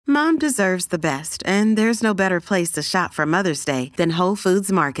Mom deserves the best, and there's no better place to shop for Mother's Day than Whole Foods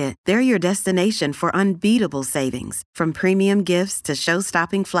Market. They're your destination for unbeatable savings, from premium gifts to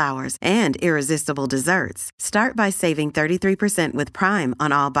show-stopping flowers and irresistible desserts. Start by saving 33% with Prime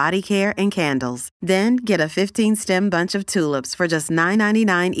on all body care and candles. Then get a 15-stem bunch of tulips for just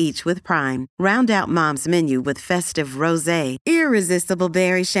 $9.99 each with Prime. Round out Mom's menu with festive rosé, irresistible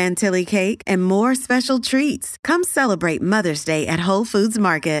berry chantilly cake, and more special treats. Come celebrate Mother's Day at Whole Foods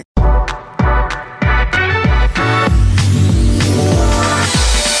Market.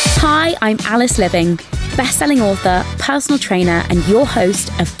 Hi, I'm Alice Living, best-selling author, personal trainer, and your host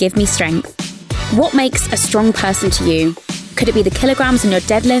of Give Me Strength. What makes a strong person to you? Could it be the kilograms in your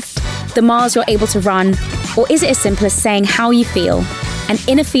deadlift, the miles you're able to run, or is it as simple as saying how you feel, an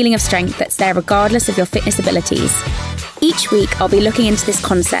inner feeling of strength that's there regardless of your fitness abilities? Each week, I'll be looking into this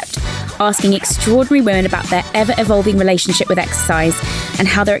concept, asking extraordinary women about their ever-evolving relationship with exercise and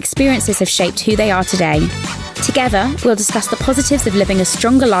how their experiences have shaped who they are today. Together, we'll discuss the positives of living a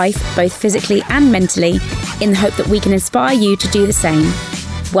stronger life, both physically and mentally, in the hope that we can inspire you to do the same.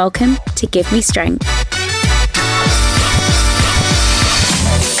 Welcome to Give Me Strength.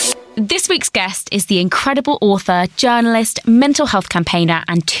 This week's guest is the incredible author, journalist, mental health campaigner,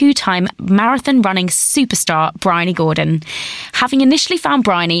 and two-time marathon running superstar, Bryony Gordon. Having initially found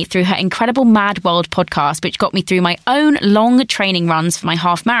Bryony through her incredible Mad World podcast, which got me through my own long training runs for my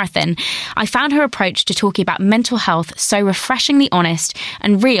half marathon, I found her approach to talking about mental health so refreshingly honest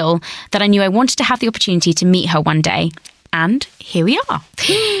and real that I knew I wanted to have the opportunity to meet her one day. And here we are.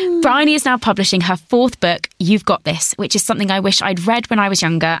 Bryony is now publishing her fourth book, You've Got This, which is something I wish I'd read when I was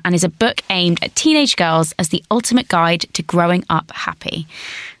younger and is a book aimed at teenage girls as the ultimate guide to growing up happy.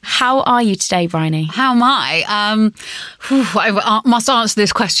 How are you today, Bryony? How am I? I must answer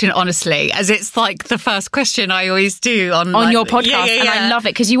this question honestly, as it's like the first question I always do on your podcast. Yeah. And I love it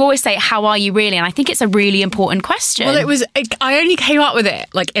because you always say, how are you really? And I think it's a really important question. Well, I only came up with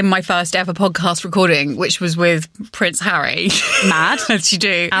it like in my first ever podcast recording, which was with Prince Harry. Mad. As you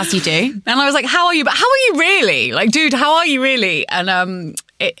do. As you do. And I was like, how are you? But how are you really? Like, dude, how are you really? And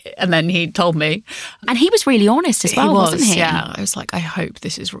then he told me. And he was really honest as well, wasn't he? Yeah. I was like, I hope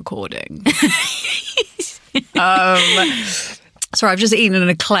this is recording. Sorry, I've just eaten an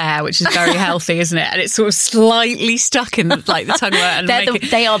eclair, which is very healthy, isn't it? And it's sort of slightly stuck in the tongue.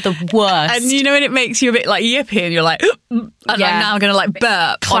 They are the worst. And you know when it makes you a bit like yippy and you're like, and I'm now going to like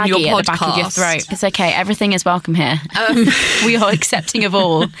burp claggy on your podcast. At the back of your throat. It's okay. Everything is welcome here. We are accepting of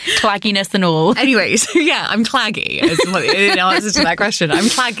all, clagginess and all. Anyway, so yeah, I'm claggy. In answer to that question, I'm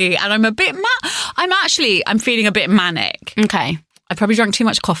claggy and I'm a bit I'm feeling a bit manic. Okay. I probably drank too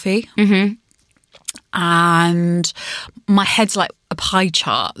much coffee. Mm-hmm. And my head's like a pie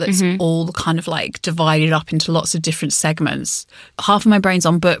chart that's all kind of like divided up into lots of different segments. Half of my brain's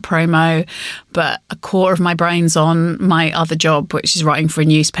on book promo, but a quarter of my brain's on my other job, which is writing for a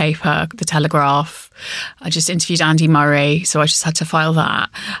newspaper, The Telegraph. I just interviewed Andy Murray, so I just had to file that.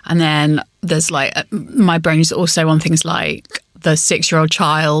 And then there's like, my brain's also on things like the 6-year-old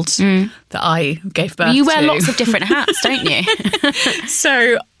child that I gave birth to. You wear lots of different hats, don't you?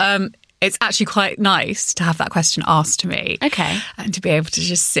 So, it's actually quite nice to have that question asked to me. Okay. And to be able to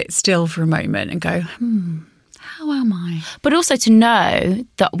just sit still for a moment and go, how am I? But also to know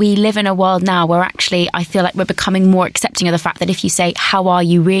that we live in a world now where actually I feel like we're becoming more accepting of the fact that if you say, how are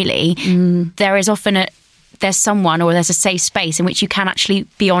you really, there is often there's someone or there's a safe space in which you can actually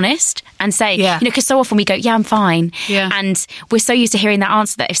be honest and say, because so often we go, yeah, I'm fine. Yeah. And we're so used to hearing that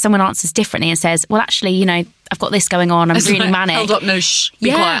answer that if someone answers differently and says, well, actually, I've got this going on. I'm really manic. Hold up, no,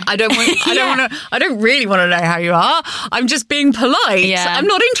 be quiet. I don't really want to know how you are. I'm just being polite. Yeah. I'm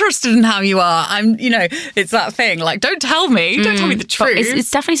not interested in how you are. It's that thing. Like, don't tell me. Don't tell me the truth.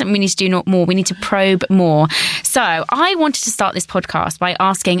 It's definitely something we need to do more. We need to probe more. So I wanted to start this podcast by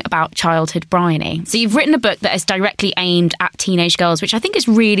asking about childhood Bryony. So you've written a book that is directly aimed at teenage girls, which I think is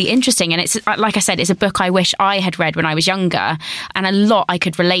really interesting. And it's, like I said, it's a book I wish I had read when I was younger and a lot I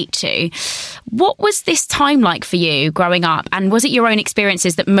could relate to. What was this time like for you growing up? And was it your own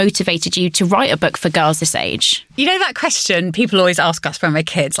experiences that motivated you to write a book for girls this age? You know that question people always ask us when we're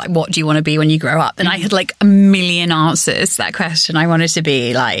kids, like, what do you want to be when you grow up? And I had like a million answers to that question. I wanted to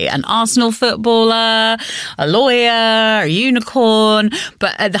be like an Arsenal footballer, a lawyer, a unicorn.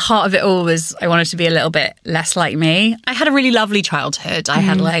 But at the heart of it all was I wanted to be a little bit less like me. I had a really lovely childhood. I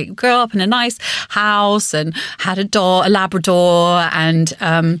had grew up in a nice house and had a Labrador and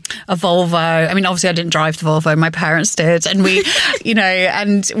a Volvo. I mean, obviously I didn't drive the Volvo. My parents did. And we,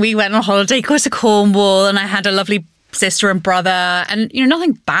 and we went on holiday to Cornwall and I had a lovely sister and brother and,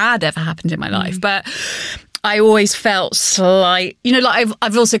 nothing bad ever happened in my life. But I always felt like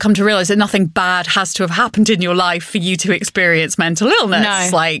I've also come to realize that nothing bad has to have happened in your life for you to experience mental illness. No.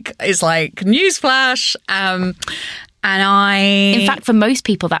 It's like newsflash. In fact, for most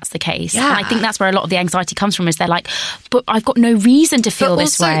people, that's the case. Yeah. And I think that's where a lot of the anxiety comes from, is they're like, but I've got no reason to feel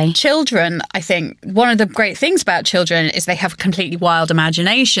this way. Children, I think, one of the great things about children is they have completely wild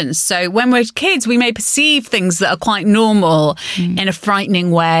imaginations. So when we're kids, we may perceive things that are quite normal in a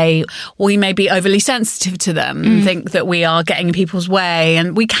frightening way, or we may be overly sensitive to them and think that we are getting in people's way.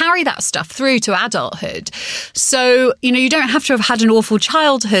 And we carry that stuff through to adulthood. So, you don't have to have had an awful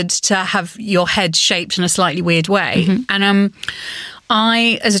childhood to have your head shaped in a slightly weird way. And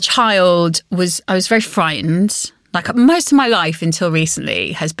I, as a child, I was very frightened. Like most of my life until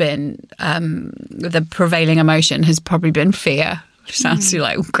recently has been the prevailing emotion has probably been fear. Which sounds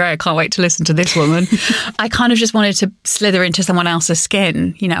like, great, I can't wait to listen to this woman. I kind of just wanted to slither into someone else's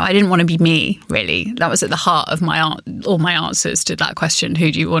skin. I didn't want to be me, really. That was at the heart of all my answers to that question.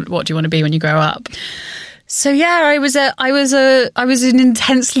 What do you want to be when you grow up? So yeah,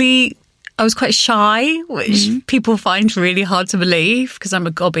 I was quite shy, which people find really hard to believe because I'm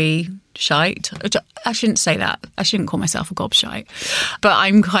a gobby shite. I shouldn't say that. I shouldn't call myself a gobshite. But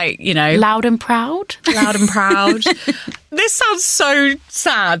I'm quite, Loud and proud? Loud and proud. This sounds so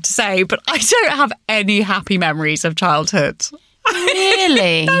sad to say, but I don't have any happy memories of childhood.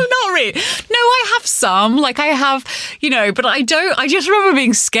 Really? No, not really. No, I have some. Like I have, but I don't. I just remember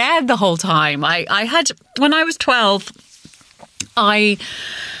being scared the whole time. I had, when I was 12, I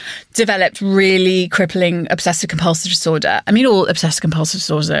developed really crippling obsessive compulsive disorder. I mean, all obsessive compulsive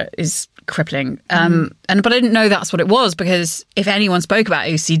disorder is crippling. But I didn't know that's what it was, because if anyone spoke about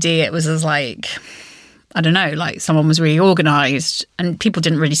OCD, it was as like, I don't know, like someone was really organised, and people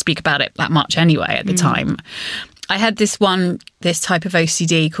didn't really speak about it that much anyway at the time. I had this type of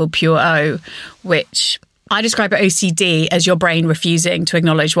OCD called Pure O, which I describe OCD as your brain refusing to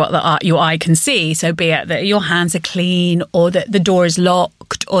acknowledge what your eye can see. So be it that your hands are clean, or that the door is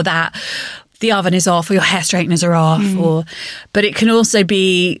locked, or that the oven is off, or your hair straighteners are off. But it can also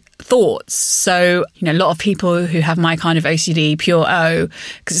be thoughts. So, a lot of people who have my kind of OCD, Pure O,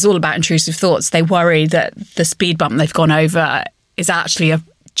 because it's all about intrusive thoughts, they worry that the speed bump they've gone over is actually a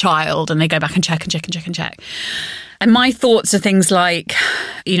child, and they go back and check and check and check and check. And my thoughts are things like,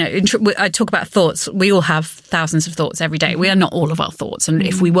 I talk about thoughts. We all have thousands of thoughts every day. We are not all of our thoughts. And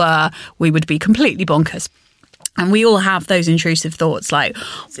if we were, we would be completely bonkers. And we all have those intrusive thoughts, like,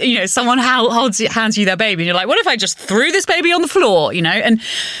 someone hands you their baby and you're like, what if I just threw this baby on the floor, And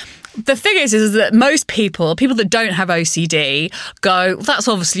the thing is that most people that don't have OCD go, that's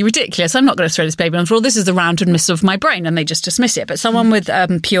obviously ridiculous. I'm not going to throw this baby on the floor. This is the randomness of my brain, and they just dismiss it. But someone with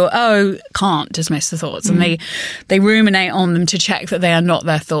Pure O can't dismiss the thoughts, and they ruminate on them to check that they are not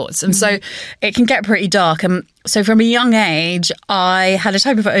their thoughts. And so it can get pretty dark. And so from a young age, I had a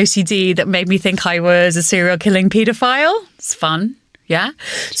type of OCD that made me think I was a serial killing paedophile. It's fun. Yeah.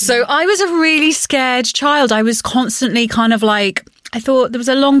 So I was a really scared child. I was constantly kind of like, I thought there was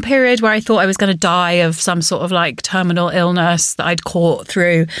a long period where I thought I was going to die of some sort of like terminal illness that I'd caught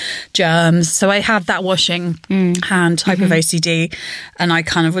through germs. So I had that washing hand type of OCD, and I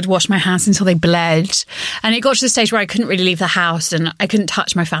kind of would wash my hands until they bled. And it got to the stage where I couldn't really leave the house, and I couldn't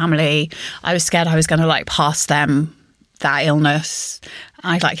touch my family. I was scared I was going to like pass them that illness.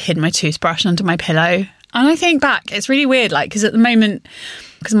 I like hid my toothbrush under my pillow. And I think back, it's really weird, like, because at the moment,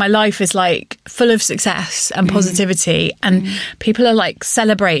 because my life is like full of success and positivity, and people are like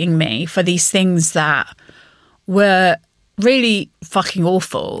celebrating me for these things that were really fucking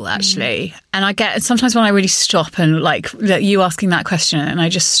awful, actually. And I get sometimes when I really stop and like you asking that question, and I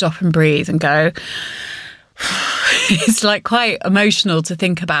just stop and breathe and go, it's like quite emotional to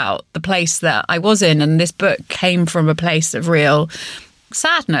think about the place that I was in. And this book came from a place of real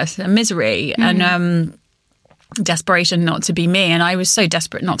sadness and misery and desperation not to be me. And I was so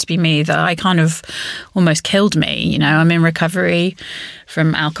desperate not to be me that I kind of almost killed me. I'm in recovery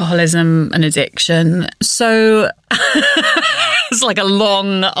from alcoholism and addiction. So it's like a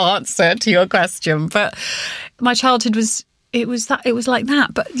long answer to your question, but my childhood was like that.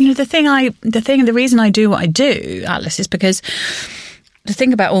 But the reason I do what I do, Alice, is because the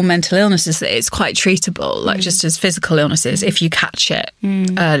thing about all mental illness is that it's quite treatable, like just as physical illnesses, if you catch it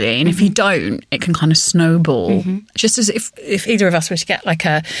early. And if you don't, it can kind of snowball. Just as if either of us were to get like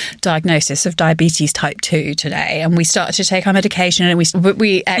a diagnosis of diabetes type 2 today, and we started to take our medication and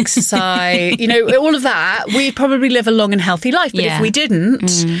we exercise, all of that, we'd probably live a long and healthy life. But if we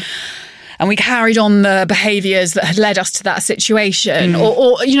didn't, and we carried on the behaviours that had led us to that situation.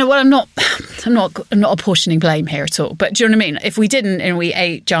 Or you know what, I'm not apportioning blame here at all. But do you know what I mean? If we didn't and we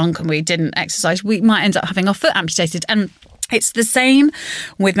ate junk and we didn't exercise, we might end up having our foot amputated. And it's the same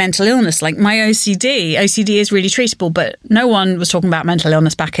with mental illness. Like my OCD is really treatable, but no one was talking about mental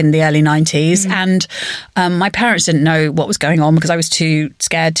illness back in the early 90s. And my parents didn't know what was going on because I was too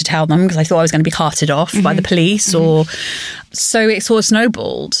scared to tell them because I thought I was going to be carted off by the police or... So it sort of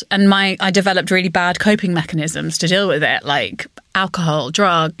snowballed, and I developed really bad coping mechanisms to deal with it, like alcohol,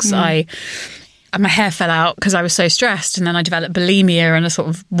 drugs. My hair fell out because I was so stressed, and then I developed bulimia in a sort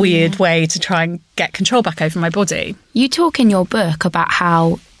of weird way to try and get control back over my body. You talk in your book about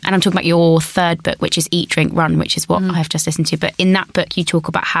how, and I'm talking about your third book, which is Eat, Drink, Run, which is what I've just listened to. But in that book, you talk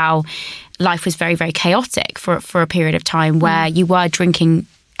about how life was very, very chaotic for a period of time where you were drinking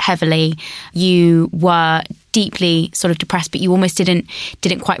heavily, you were deeply sort of depressed, but you almost didn't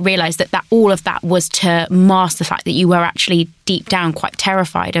quite realise that all of that was to mask the fact that you were actually deep down quite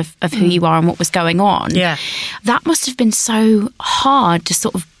terrified of who you are and what was going on. Yeah. That must have been so hard to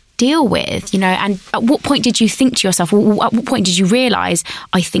sort of deal with, you know. And at what point did you think to yourself, well, at what point did you realise,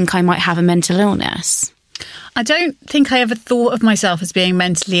 I think I might have a mental illness? I don't think I ever thought of myself as being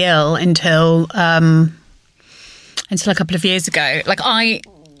mentally ill until a couple of years ago. Like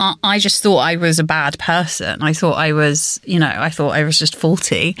I just thought I was a bad person. I thought I was just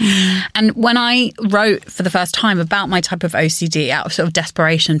faulty. And when I wrote for the first time about my type of OCD out of sort of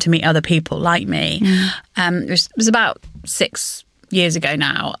desperation to meet other people like me, it was about 6 years ago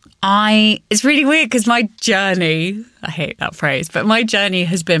now. It's really weird because my journey, I hate that phrase, but my journey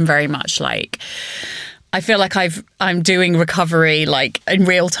has been very much like, I feel like I'm doing recovery like in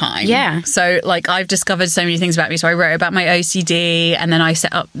real time. Yeah. So like I've discovered so many things about me. So I wrote about my OCD, and then I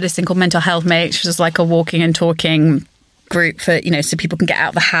set up this thing called Mental Health Mates, which is like a walking and talking group for, you know, so people can get out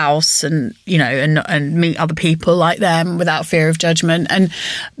of the house and, you know, and meet other people like them without fear of judgment. And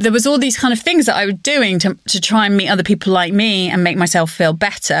there was all these kind of things that I was doing to try and meet other people like me and make myself feel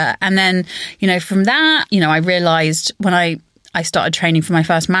better. And then, you know, from that, you know, I realised when I started training for my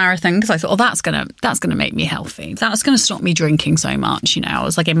first marathon, because I thought, oh, that's gonna make me healthy. That's gonna stop me drinking so much. You know, I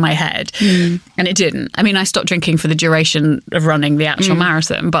was like in my head, and it didn't. I mean, I stopped drinking for the duration of running the actual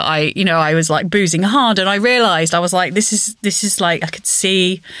marathon, but I was like boozing hard, and I realised I was like, this is like I could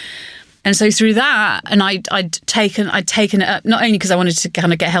see. And so through that, and I'd taken it up, not only because I wanted to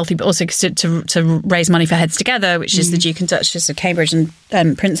kind of get healthy, but also to raise money for Heads Together, which is the Duke and Duchess of Cambridge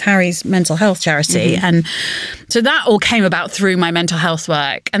and Prince Harry's mental health charity. And so that all came about through my mental health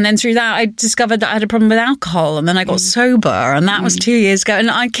work. And then through that, I discovered that I had a problem with alcohol, and then I got sober, and that was 2 years ago.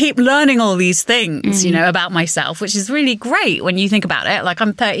 And I keep learning all these things, you know, about myself, which is really great when you think about it. Like,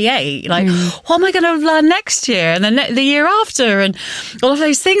 I'm 38. Like, what am I going to learn next year and then the year after, and all of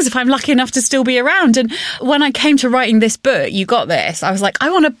those things if I'm lucky enough to still be around. And when I came to writing this book, You Got This, I was like, I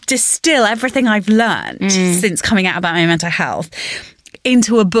want to distill everything I've learned since coming out about my mental health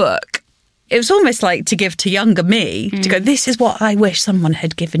into a book. It was almost like to give to younger me, to go, this is what I wish someone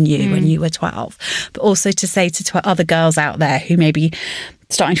had given you when you were 12. But also to say to other girls out there who may be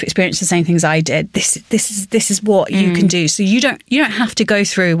starting to experience the same things I did, this is what you can do. So you don't have to go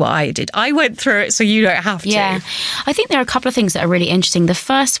through what I did. I went through it, so you don't have to. Yeah. I think there are a couple of things that are really interesting. The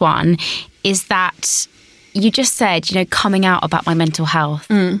first one is that you just said, you know, coming out about my mental health.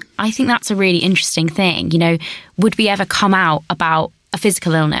 I think that's a really interesting thing. You know, would we ever come out about a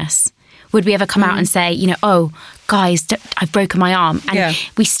physical illness? Would we ever come out and say, you know, oh, guys, I've broken my arm? And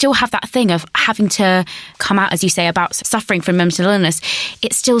we still have that thing of having to come out, as you say, about suffering from mental illness.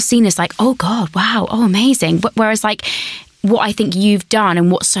 It's still seen as like, oh, God, wow, oh, amazing. Whereas like what I think you've done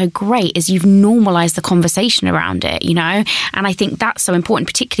and what's so great is you've normalised the conversation around it, you know? And I think that's so important,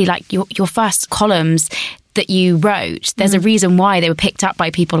 particularly like your first columns that you wrote. There's a reason why they were picked up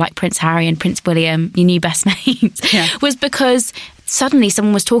by people like Prince Harry and Prince William, your new best mates, was because suddenly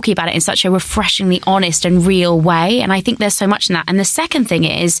someone was talking about it in such a refreshingly honest and real way. And I think there's so much in that. And the second thing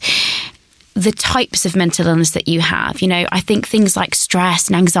is the types of mental illness that you have. You know, I think things like stress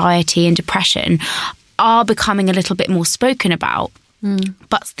and anxiety and depression are becoming a little bit more spoken about.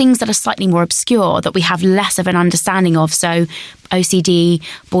 But things that are slightly more obscure, that we have less of an understanding of, so OCD,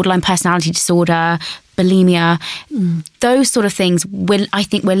 borderline personality disorder, bulimia, those sort of things, I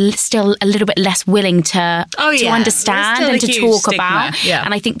think we're still a little bit less willing to understand and to talk stigma about. Yeah.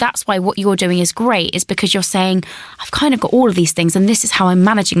 And I think that's why what you're doing is great, is because you're saying, I've kind of got all of these things and this is how I'm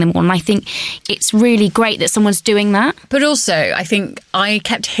managing them all. And I think it's really great that someone's doing that. But also, I think I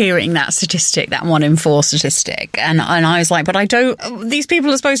kept hearing that statistic, that 1 in 4 statistic. And I was like, but these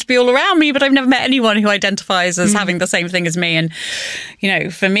people are supposed to be all around me, but I've never met anyone who identifies as having the same thing as me. And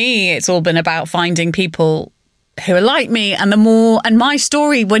for me, it's all been about finding people who are like me. And my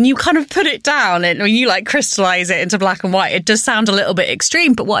story, when you kind of put it down and when you like crystallize it into black and white, it does sound a little bit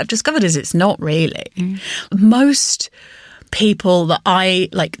extreme. But what I've discovered is it's not really. Most people that I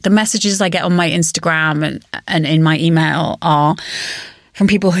like, the messages I get on my Instagram and in my email are from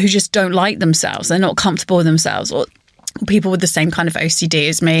people who just don't like themselves. They're not comfortable with themselves, or people with the same kind of OCD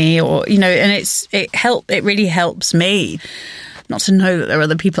as me, or, and it really helps me not to know that there are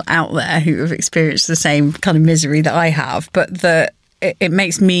other people out there who have experienced the same kind of misery that I have, but that it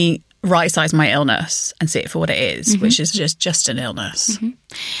makes me right-size my illness and see it for what it is, which is just an illness.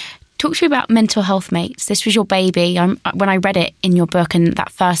 Talk to me about Mental Health Mates. This was your baby. When I read it in your book, and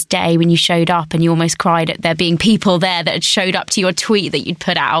that first day when you showed up and you almost cried at there being people there that had showed up to your tweet that you'd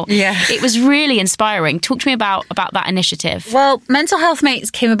put out. Yeah. It was really inspiring. Talk to me about that initiative. Well, Mental Health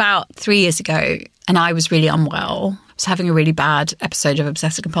Mates came about 3 years ago, and I was really unwell. I was having a really bad episode of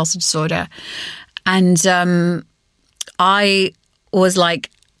obsessive compulsive disorder. And I was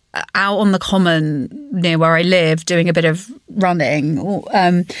like out on the common near where I live doing a bit of running,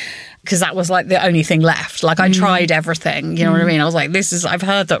 because that was like the only thing left. Like I tried everything, you know what I mean? I was like, I've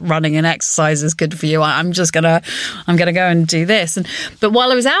heard that running and exercise is good for you. I'm gonna go and do this. But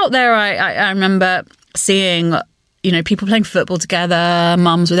while I was out there, I remember seeing, people playing football together,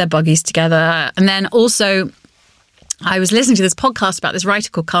 mums with their buggies together. And then also I was listening to this podcast about this writer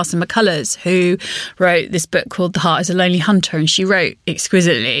called Carson McCullers, who wrote this book called The Heart is a Lonely Hunter. And she wrote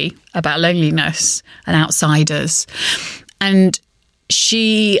exquisitely about loneliness and outsiders. And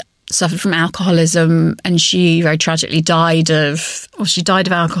she suffered from alcoholism, and she very tragically died of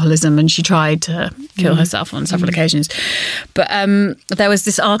alcoholism, and she tried to kill herself on several occasions. But there was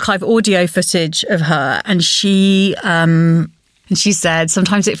this archive audio footage of her, and she said,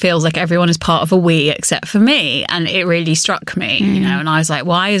 sometimes it feels like everyone is part of a we except for me. And it really struck me, and I was like,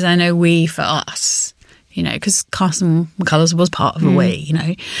 why is there no we for us? Because Carson McCullers was part of a we,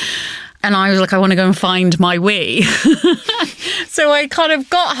 And I was like, I want to go and find my we. So I kind of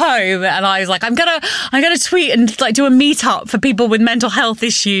got home and I was like, I'm gonna tweet and like do a meetup for people with mental health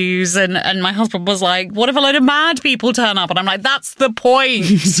issues. And my husband was like, what if a load of mad people turn up? And I'm like, that's the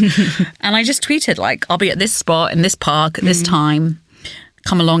point. And I just tweeted like, I'll be at this spot in this park at this time.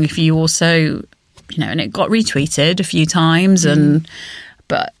 Come along if you also, and it got retweeted a few times.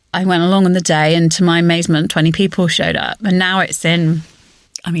 But I went along on the day, and to my amazement, 20 people showed up. And now it's in,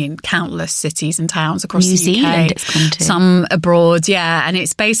 countless cities and towns across New the Zealand UK, it's gone to. Some abroad, yeah. And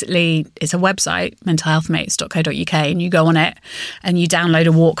it's a website, mentalhealthmates.co.uk, and you go on it and you download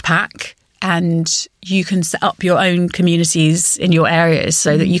a walk pack, and you can set up your own communities in your areas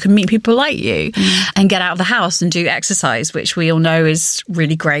so that you can meet people like you and get out of the house and do exercise, which we all know is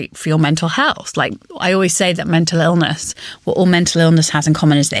really great for your mental health. Like I always say that what all mental illness has in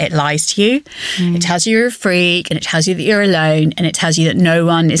common is that it lies to you. It tells you you're a freak, and it tells you that you're alone, and it tells you that no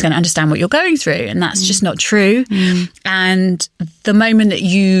one is going to understand what you're going through. And that's just not true. And the moment that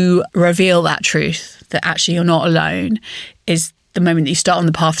you reveal that truth, that actually you're not alone, is the moment that you start on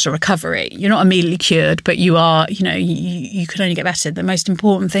the path to recovery. You're not immediately cured, but you are, you can only get better. The most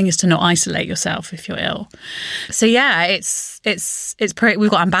important thing is to not isolate yourself if you're ill. So yeah, it's pretty,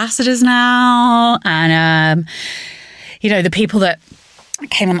 we've got ambassadors now, and the people that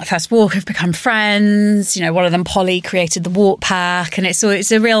came on that first walk have become friends. One of them, Polly, created the walk pack, and it's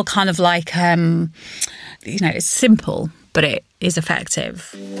a real kind of like it's simple, but it is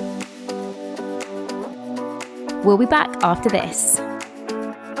effective. We'll be back after this.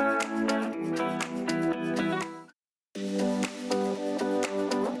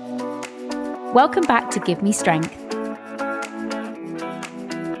 Welcome back to Give Me Strength.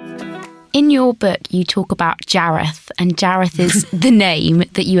 In your book, you talk about Jareth, and Jareth is the name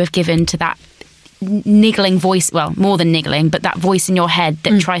that you have given to that niggling voice, well, more than niggling, but that voice in your head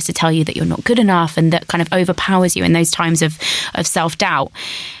that tries to tell you that you're not good enough and that kind of overpowers you in those times of self-doubt.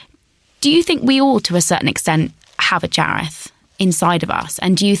 Do you think we all, to a certain extent, have a Jareth inside of us?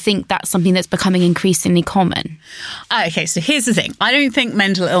 And do you think that's something that's becoming increasingly common? Okay, so here's the thing. I don't think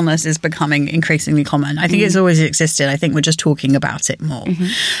mental illness is becoming increasingly common. I think it's always existed. I think we're just talking about it more.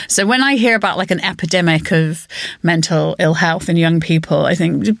 So when I hear about like an epidemic of mental ill health in young people, I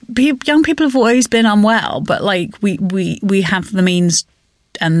think young people have always been unwell, but like we have the means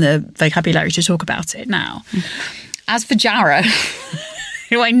and the vocabulary to talk about it now. As for Jareth,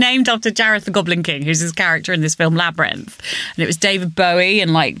 who I named after Jareth the Goblin King, who's his character in this film Labyrinth. And it was David Bowie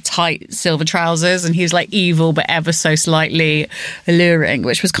in like tight silver trousers, and he was like evil but ever so slightly alluring,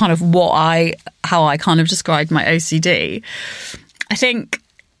 which was kind of how I kind of described my OCD. I think,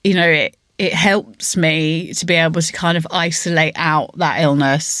 it it helps me to be able to kind of isolate out that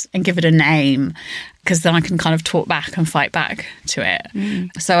illness and give it a name, because then I can kind of talk back and fight back to it.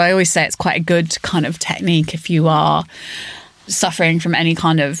 So I always say it's quite a good kind of technique if you are suffering from any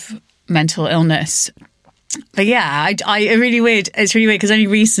kind of mental illness. But yeah, it's really weird because only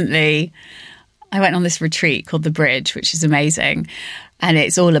recently I went on this retreat called The Bridge, which is amazing. And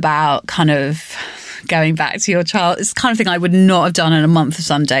it's all about kind of going back to your child. It's the kind of thing I would not have done in a month of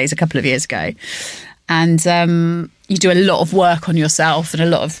Sundays a couple of years ago. And you do a lot of work on yourself and a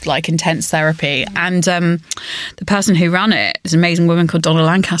lot of like intense therapy. And the person who ran it is an amazing woman called Donna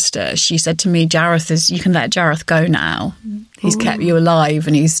Lancaster. She said to me, you can let Jareth go now. He's kept you alive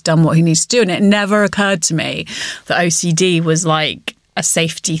and he's done what he needs to do. And it never occurred to me that OCD was like a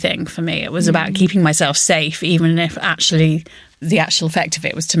safety thing for me. It was about keeping myself safe, even if actually the actual effect of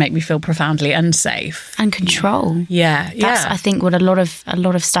it was to make me feel profoundly unsafe. And control. That's I think what a lot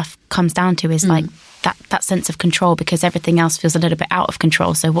of stuff comes down to is like that sense of control, because everything else feels a little bit out of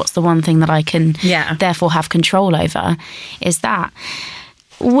control. So what's the one thing that I can therefore have control over is that.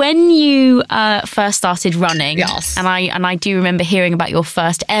 When you first started running, yes. and I do remember hearing about your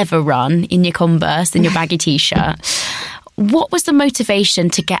first ever run in your Converse and your baggy t-shirt, what was the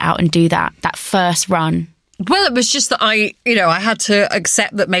motivation to get out and do that first run? Well, it was just that I had to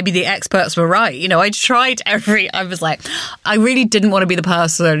accept that maybe the experts were right. I was like, I really didn't want to be the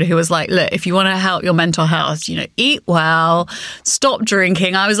person who was like, look, if you want to help your mental health, eat well, stop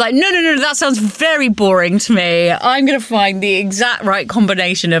drinking. I was like, no, that sounds very boring to me. I'm going to find the exact right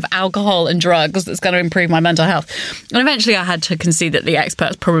combination of alcohol and drugs that's going to improve my mental health. And eventually I had to concede that the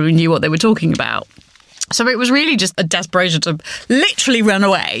experts probably knew what they were talking about. So it was really just a desperation to literally run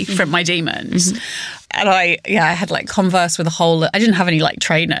away from my demons. And I had like Converse with I didn't have any like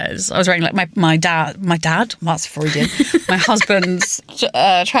trainers. I was wearing like my dad, that's Freudian, my husband's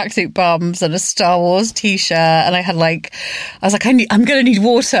tracksuit bums and a Star Wars t-shirt. And I was like, I'm going to need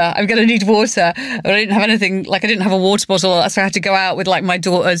water. But I didn't have anything, like I didn't have a water bottle. So I had to go out with like my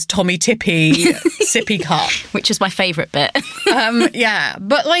daughter's Tommy Tippy sippy cup. Which is my favourite bit.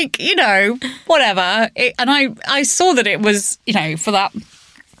 But like, whatever. And I saw that it was, for that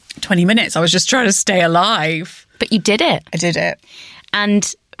 20 minutes, I was just trying to stay alive. But you did it. I did it.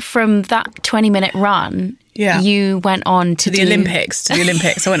 And from that 20-minute run, you went on to the Olympics.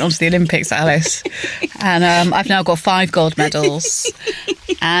 I went on to the Olympics, Alice. And I've now got 5 gold medals.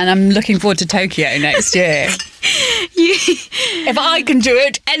 And I'm looking forward to Tokyo next year. If I can do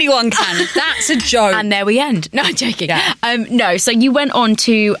it, anyone can. That's a joke. And there we end. No, I'm joking. Yeah. No, so you went on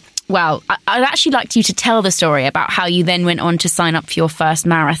to... Well, I'd actually like you to tell the story about how you then went on to sign up for your first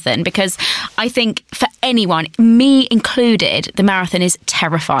marathon, because I think for anyone, me included, the marathon is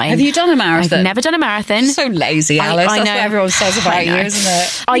terrifying. Have you done a marathon? I've never done a marathon. So lazy, Alice. I know. That's what everyone says about you, isn't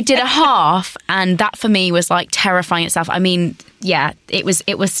it? I did a half, and that for me was like terrifying itself. I mean, yeah, it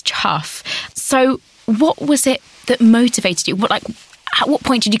was tough. So what was it that motivated you? At what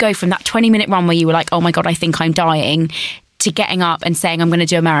point did you go from that 20-minute run where you were like, oh my God, I think I'm dying, to getting up and saying, I'm going to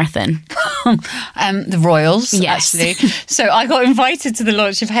do a marathon? The Royals, yes. Actually. So I got invited to the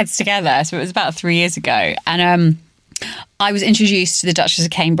launch of Heads Together. So it was about 3 years ago. And I was introduced to the Duchess of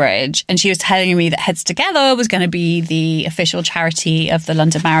Cambridge, and she was telling me that Heads Together was going to be the official charity of the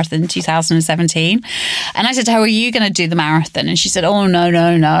London Marathon 2017. And I said to her, are you going to do the marathon? And she said, oh,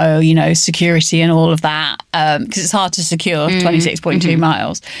 no, security and all of that, because it's hard to secure 26.2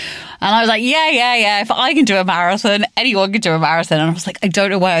 miles. And I was like, yeah. If I can do a marathon, anyone can do a marathon. And I was like, I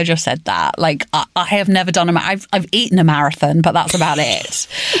don't know why I just said that. Like, I have never done I've eaten a marathon, but that's about it.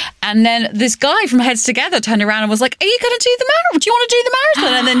 And then this guy from Heads Together turned around and was like, are you going to do the marathon? Do you want to do the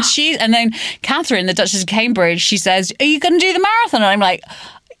marathon? And then Catherine, the Duchess of Cambridge, she says, are you going to do the marathon? And I'm like,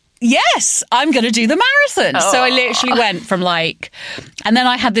 yes, I'm going to do the marathon. Oh. So I literally went from and then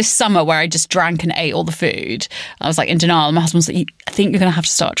I had this summer where I just drank and ate all the food. I was like in denial. And my husband was like, I think you're going to have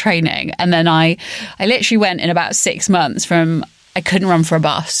to start training. And then I literally went in about 6 months from, I couldn't run for a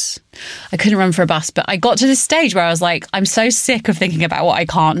bus. But I got to this stage where I was like, I'm so sick of thinking about what I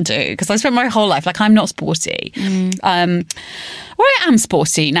can't do, because I spent my whole life, I'm not sporty. Well, I am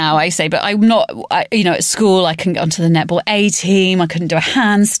sporty now, I say, but I'm not, at school, I couldn't get onto the netball A team. I couldn't do a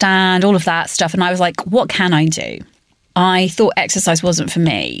handstand, all of that stuff. And I was like, what can I do? I thought exercise wasn't for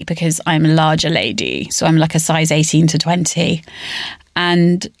me because I'm a larger lady. So I'm like a size 18 to 20.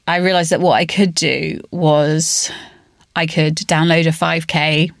 And I realised that what I could do was I could download a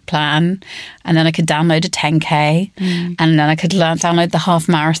 5K plan, and then I could download a 10K, and then I could download the half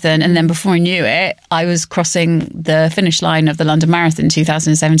marathon. And then before I knew it, I was crossing the finish line of the London Marathon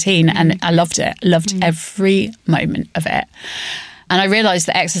 2017, and I loved it. Loved every moment of it. And I realized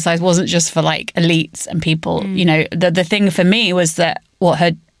that exercise wasn't just for like elites and people. You know, the thing for me was that what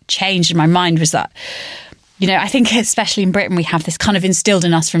had changed in my mind was that, you know, I think especially in Britain, we have this kind of instilled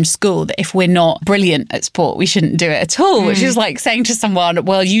in us from school that if we're not brilliant at sport, we shouldn't do it at all, which is like saying to someone,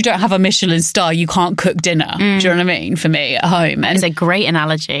 well, you don't have a Michelin star, you can't cook dinner. Do you know what I mean? For me at home. And it's a great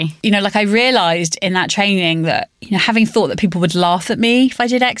analogy. You know, like I realised in that training that, you know, having thought that people would laugh at me if I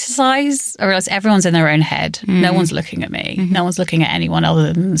did exercise, I realised everyone's in their own head. No one's looking at me. No one's looking at anyone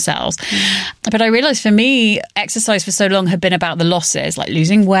other than themselves. But I realised for me, exercise for so long had been about the losses, like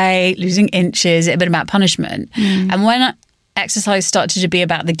losing weight, losing inches. It had been about punishment. And when exercise started to be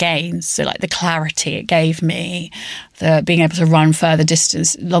about the gains, so like the clarity it gave me, the being able to run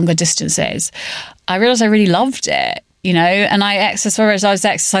longer distances, I realised I really loved it, you know. And I was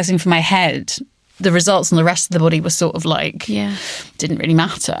exercising for my head. The results on the rest of the body were sort of like, didn't really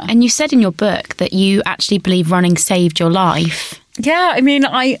matter. And you said in your book that you actually believe running saved your life. Yeah, I mean,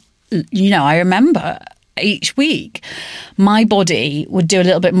 I remember each week my body would do a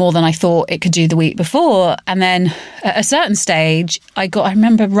little bit more than I thought it could do the week before. And then at a certain stage, I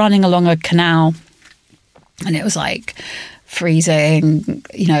remember running along a canal and it was like freezing,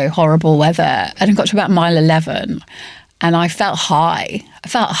 you know, horrible weather. And I got to about mile 11 and I felt high.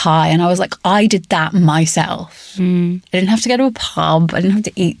 And I was like, I did that myself. I didn't have to go to a pub. I didn't have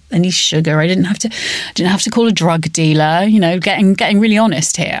to eat any sugar. I didn't have to call a drug dealer. You know, getting really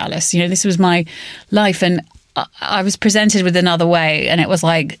honest here, Alice. You know, this was my life, and I was presented with another way, and it was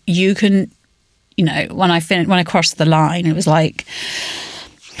like, you can, you know, when I crossed the line, it was like,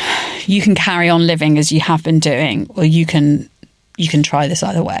 you can carry on living as you have been doing, or you can try this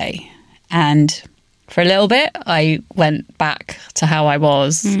other way. And for a little bit, I went back to how I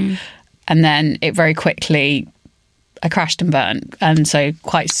was. And then it very quickly, I crashed and burnt. And so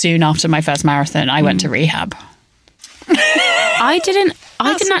quite soon after my first marathon, I went to rehab. I didn't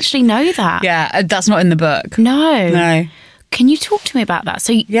actually know that. Yeah, that's not in the book. No. Can you talk to me about that?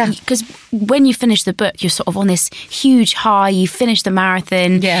 So, because when you finish the book, you're sort of on this huge high, you finish the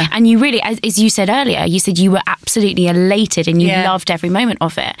marathon, and you really, as you said earlier, you said you were absolutely elated and you loved every moment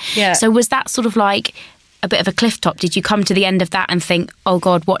of it. Yeah. So was that sort of like a bit of a cliff top? Did you come to the end of that and think, oh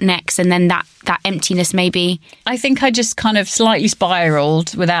God, what next? And then that emptiness maybe? I think I just kind of slightly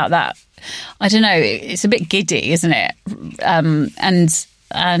spiraled without that. I don't know, it's a bit giddy, isn't it?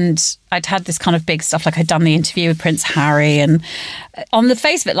 And I'd had this kind of big stuff, like I'd done the interview with Prince Harry, and on the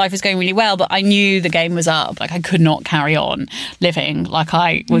face of it, life was going really well, but I knew the game was up. Like I could not carry on living like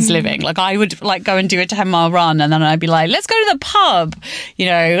I was living. Like I would like go and do a 10-mile run, and then I'd be like, let's go to the pub, you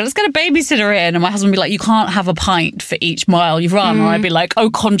know, let's get a babysitter in. And my husband would be like, you can't have a pint for each mile you run. Or I'd be like, au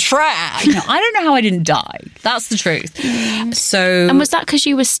contraire. You know, I don't know how I didn't die. That's the truth. So, and was that because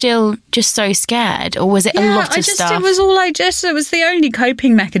you were still just so scared, or was it a lot of stuff? It was the only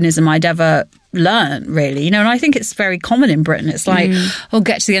coping mechanism I'd ever learn, really, you know. And I think it's very common in Britain. It's like, I'll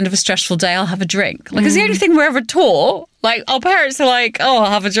get to the end of a stressful day, I'll have a drink. Like it's the only thing we're ever taught. Like our parents are like, oh, I'll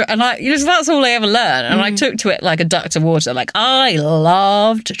have a drink, and so that's all I ever learned. And I took to it like a duck to water. Like I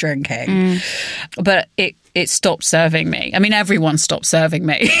loved drinking, but it stopped serving me. I mean, everyone stopped serving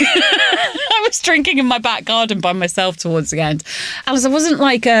me. I was drinking in my back garden by myself towards the end. I wasn't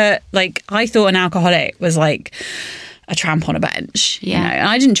like I thought an alcoholic was like a tramp on a bench. You know? And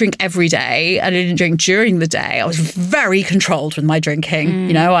I didn't drink every day. I didn't drink during the day. I was very controlled with my drinking.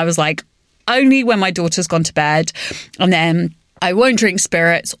 You know, I was like, only when my daughter's gone to bed, and then I won't drink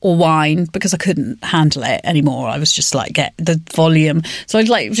spirits or wine because I couldn't handle it anymore. I was just like, get the volume. So I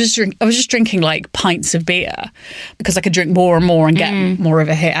was just drinking like pints of beer because I could drink more and more and get more of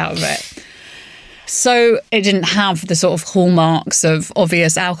a hit out of it. So it didn't have the sort of hallmarks of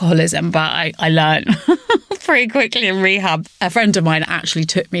obvious alcoholism, but I learned pretty quickly in rehab. A friend of mine actually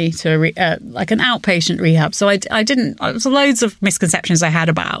took me to like an outpatient rehab. So there was loads of misconceptions I had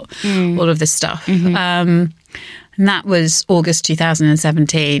about all of this stuff. And that was August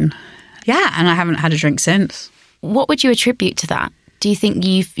 2017. Yeah, and I haven't had a drink since. What would you attribute to that? Do you think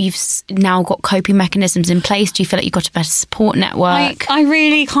you've now got coping mechanisms in place? Do you feel like you've got a better support network? I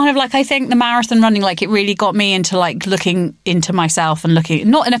really kind of like, I think the marathon running, like it really got me into like looking into myself and looking,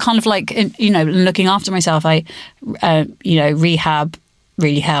 not in a kind of like, you know, looking after myself. Rehab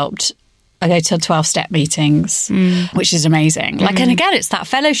really helped. I go to 12-step meetings, which is amazing. Like, and again, it's that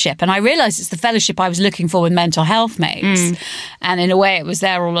fellowship. And I realised it's the fellowship I was looking for with mental health mates. And in a way, it was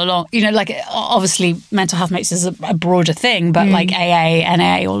there all along. You know, like, obviously, mental health mates is a broader thing, but like AA,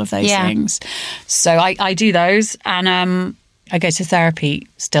 NA, all of those things. So I do those. And I go to therapy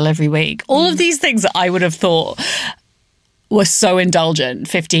still every week. All of these things that I would have thought were so indulgent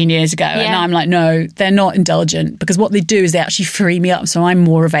 15 years ago. And I'm like, no, they're not indulgent, because what they do is they actually free me up so I'm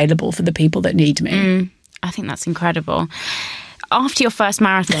more available for the people that need me. I think that's incredible. After your first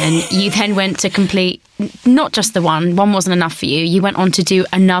marathon, you then went to complete not just the one wasn't enough for you. You went on to do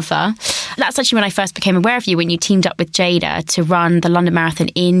another. That's actually when I first became aware of you, when you teamed up with Jada to run the London Marathon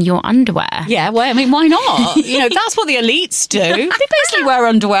in your underwear. Yeah, well, I mean, why not? That's what the elites do. They basically wear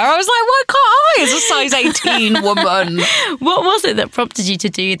underwear. I was like, why can't I as a size 18 woman? What was it that prompted you to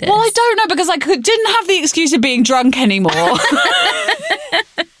do this? Well, I don't know, because I didn't have the excuse of being drunk anymore.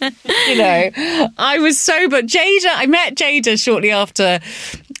 I was sober. I met Jada shortly after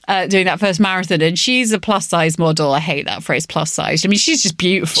doing that first marathon, and she's a plus size model. I hate that phrase, plus size. I mean, she's just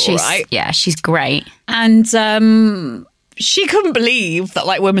beautiful, right? Yeah, she's great. And she couldn't believe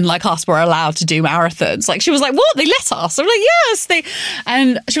that women like us were allowed to do marathons. She was like, what? They let us? I'm like, yes.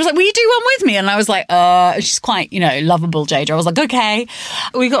 And she was like, will you do one with me? And I was like, she's quite, lovable, Jada. I was like, okay.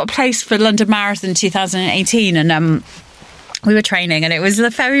 We got a place for London Marathon 2018, and we were training, and it was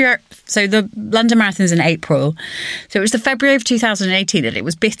the February. So the London Marathon's in April. So it was the February of 2018, and it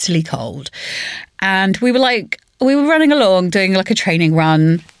was bitterly cold. And we were running along, doing a training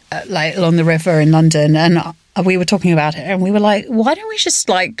run, along the river in London. And we were talking about it, and we were like, why don't we just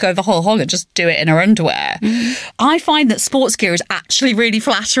go the whole hog and just do it in our underwear? I find that sports gear is actually really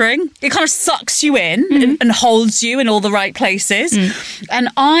flattering. It kind of sucks you in and holds you in all the right places. And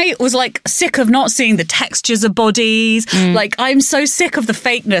I was sick of not seeing the textures of bodies. I'm so sick of the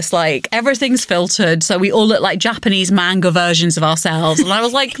fakeness. Everything's filtered, so we all look like Japanese manga versions of ourselves. And I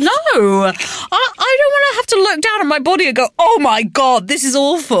was like, no, I don't want to have to look down at my body and go, oh my God, this is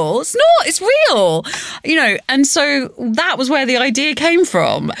awful. It's not, it's real. And so that was where the idea came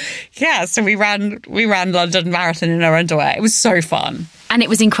from. Yeah, so we ran London Marathon in our underwear. It was so fun. And it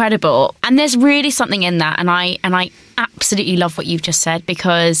was incredible. And there's really something in that. And I absolutely love what you've just said,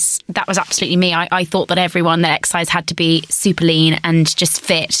 because that was absolutely me. I thought that everyone that exercised had to be super lean and just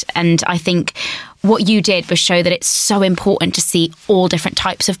fit. And I think what you did was show that it's so important to see all different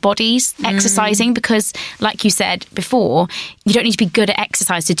types of bodies exercising, because like you said before, you don't need to be good at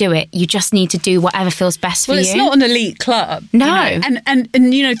exercise to do it. You just need to do whatever feels best for you. Well, it's not an elite club. No.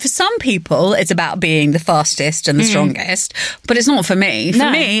 And for some people, it's about being the fastest and the strongest, but it's not for me.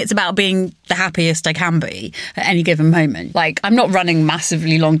 For me, it's about being the happiest I can be at any given moment. I'm not running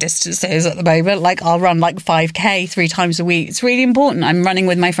massively long distances at the moment. I'll run 5K 3 times a week. It's really important. I'm running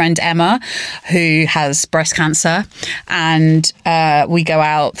with my friend Emma, who has breast cancer, and we go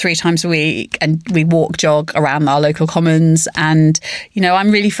out 3 times a week and we jog around our local commons. And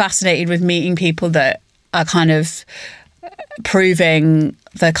I'm really fascinated with meeting people that are kind of proving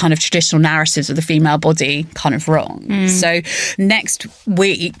the kind of traditional narratives of the female body kind of wrong. So next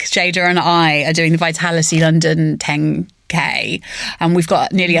week, Jada and I are doing the Vitality London 10K, and we've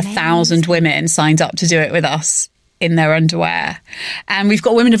got nearly 1,000 women signed up to do it with us in their underwear. And we've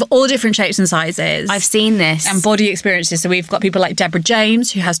got women of all different shapes and sizes. I've seen this. And body experiences. So we've got people like Deborah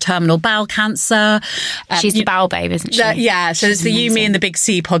James, who has terminal bowel cancer. She's the bowel babe, isn't she? Yeah. So it's the You, Me and the Big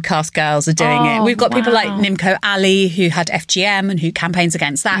C podcast girls are doing it. We've got people like Nimco Ali, who had FGM and who campaigns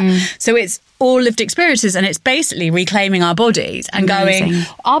against that. So it's all lived experiences, and it's basically reclaiming our bodies and going,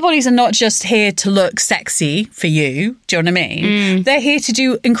 our bodies are not just here to look sexy for you, do you know what I mean? They're here to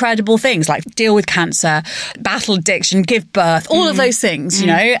do incredible things, like deal with cancer, battle addiction, give birth, all of those things,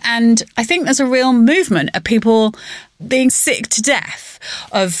 and I think there's a real movement of people being sick to death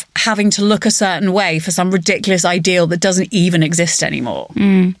of having to look a certain way for some ridiculous ideal that doesn't even exist anymore.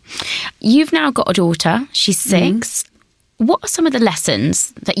 You've now got a daughter, she's 6. What are some of the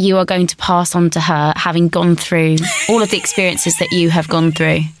lessons that you are going to pass on to her, having gone through all of the experiences that you have gone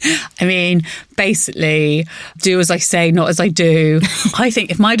through? I mean, basically, do as I say, not as I do. I think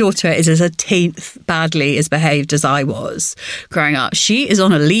if my daughter is as a tenth badly as behaved as I was growing up, she is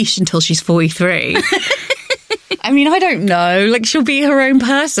on a leash until she's 43. I mean, I don't know. She'll be her own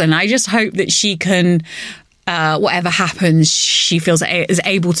person. I just hope that she can... whatever happens, she feels as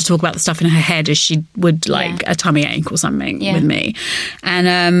able to talk about the stuff in her head as she would a tummy ache or something with me.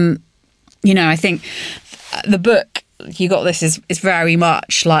 And, I think the book, You Got This, is very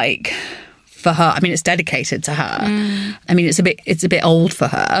much for her. I mean, it's dedicated to her. I mean, it's a bit old for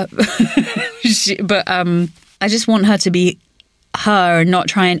her. But I just want her to be her and not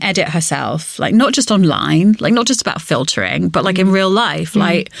try and edit herself, not just online, not just about filtering, but in real life.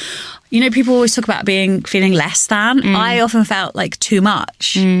 People always talk about feeling less than. I often felt too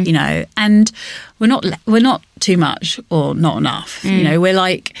much, and we're not too much or not enough. We're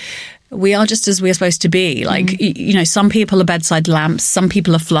We are just as we're supposed to be. Like, you know, some people are bedside lamps, some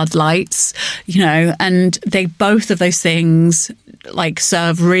people are floodlights, you know, and both of those things like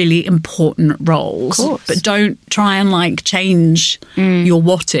serve really important roles. Of course. But don't try and like change your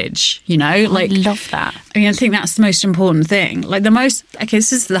wattage, you know? Like, I love that. I mean, I think that's the most important thing. Like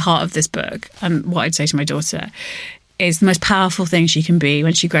this is the heart of this book. And what I'd say to my daughter is the most powerful thing she can be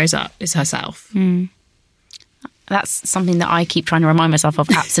when she grows up is herself. That's something that I keep trying to remind myself of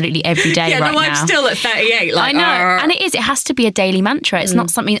absolutely every day right now. I'm still at 38. Like, I know. And it has to be a daily mantra. It's not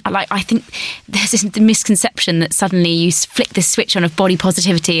something like, I think there's this misconception that suddenly you flick this switch on of body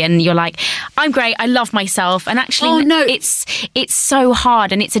positivity and you're like, I'm great, I love myself. And actually, it's so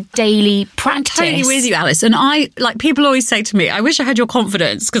hard and it's a daily practice. I'm totally with you, Alice. And people always say to me, I wish I had your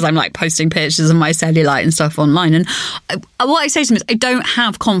confidence, because I'm like posting pictures of my cellulite and stuff online. And what I say to them is, I don't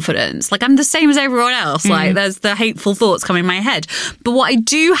have confidence. Like, I'm the same as everyone else. Like, there's the hateful thoughts come in my head. But what I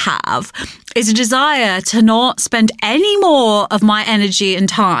do have is a desire to not spend any more of my energy and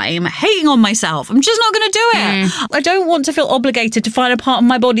time hating on myself. I'm just not going to do it. I don't want to feel obligated to find a part of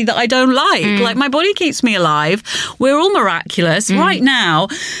my body that I don't like. Like, my body keeps me alive. We're all miraculous. Right now,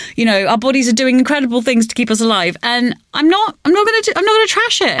 you know, our bodies are doing incredible things to keep us alive, and I'm not going to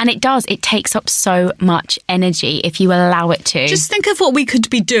trash it. And it takes up so much energy if you allow it to. Just think of what we could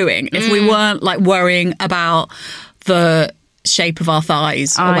be doing if we weren't like worrying about the shape of our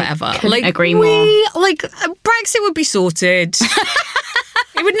thighs or whatever. Couldn't agree more. Brexit would be sorted.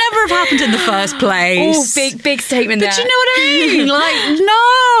 It would never have happened in the first place. Oh, big statement there. But you know what I mean? Like,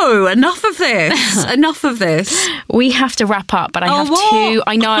 no, enough of this. Enough of this. We have to wrap up, but I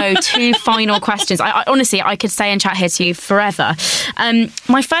have two final questions. I honestly, I could stay and chat here to you forever.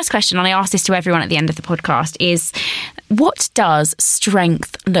 My first question, and I ask this to everyone at the end of the podcast, is what does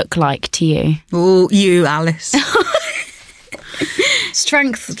strength look like to you? Oh, you, Alice.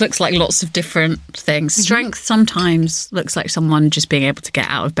 Strength looks like lots of different things. Strength sometimes looks like someone just being able to get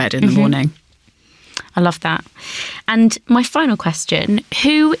out of bed in the morning. I love that. And my final question,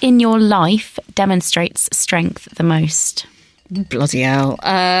 who in your life demonstrates strength the most? Bloody hell.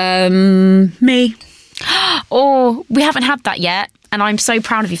 Me. Oh, we haven't had that yet. And I'm so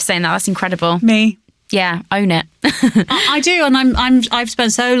proud of you for saying that. That's incredible. Me. Yeah, own it. I do, and I've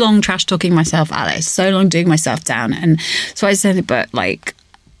spent so long trash talking myself, Alice, so long doing myself down, and so I said, but like,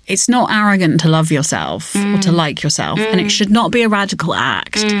 it's not arrogant to love yourself or to like yourself, and it should not be a radical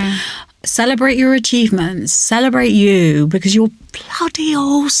act. Celebrate your achievements, celebrate you, because you're bloody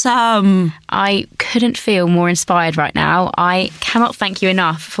awesome. I couldn't feel more inspired right now. I cannot thank you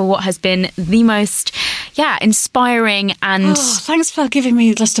enough for what has been the most, inspiring and... thanks for giving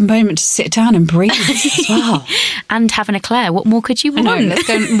me just a moment to sit down and breathe as well. And have an eclair. What more could you want? I know, let's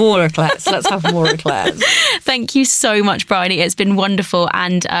go more eclairs. Let's have more eclairs. Thank you so much, Bryony. It's been wonderful.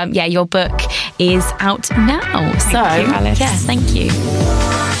 And your book is out now. Thank you, Alice. Yeah, thank you.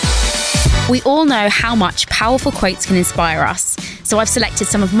 We all know how much powerful quotes can inspire us, so I've selected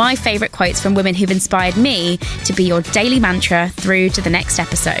some of my favourite quotes from women who've inspired me to be your daily mantra through to the next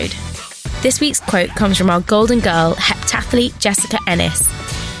episode. This week's quote comes from our golden girl, heptathlete Jessica Ennis.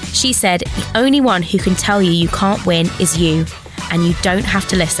 She said, "The only one who can tell you can't win is you, and you don't have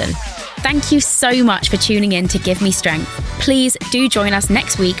to listen." Thank you so much for tuning in to Give Me Strength. Please do join us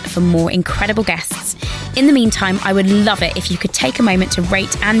next week for more incredible guests. In the meantime, I would love it if you could take a moment to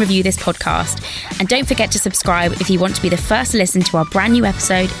rate and review this podcast. And don't forget to subscribe if you want to be the first to listen to our brand new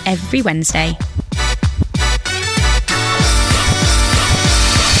episode every Wednesday.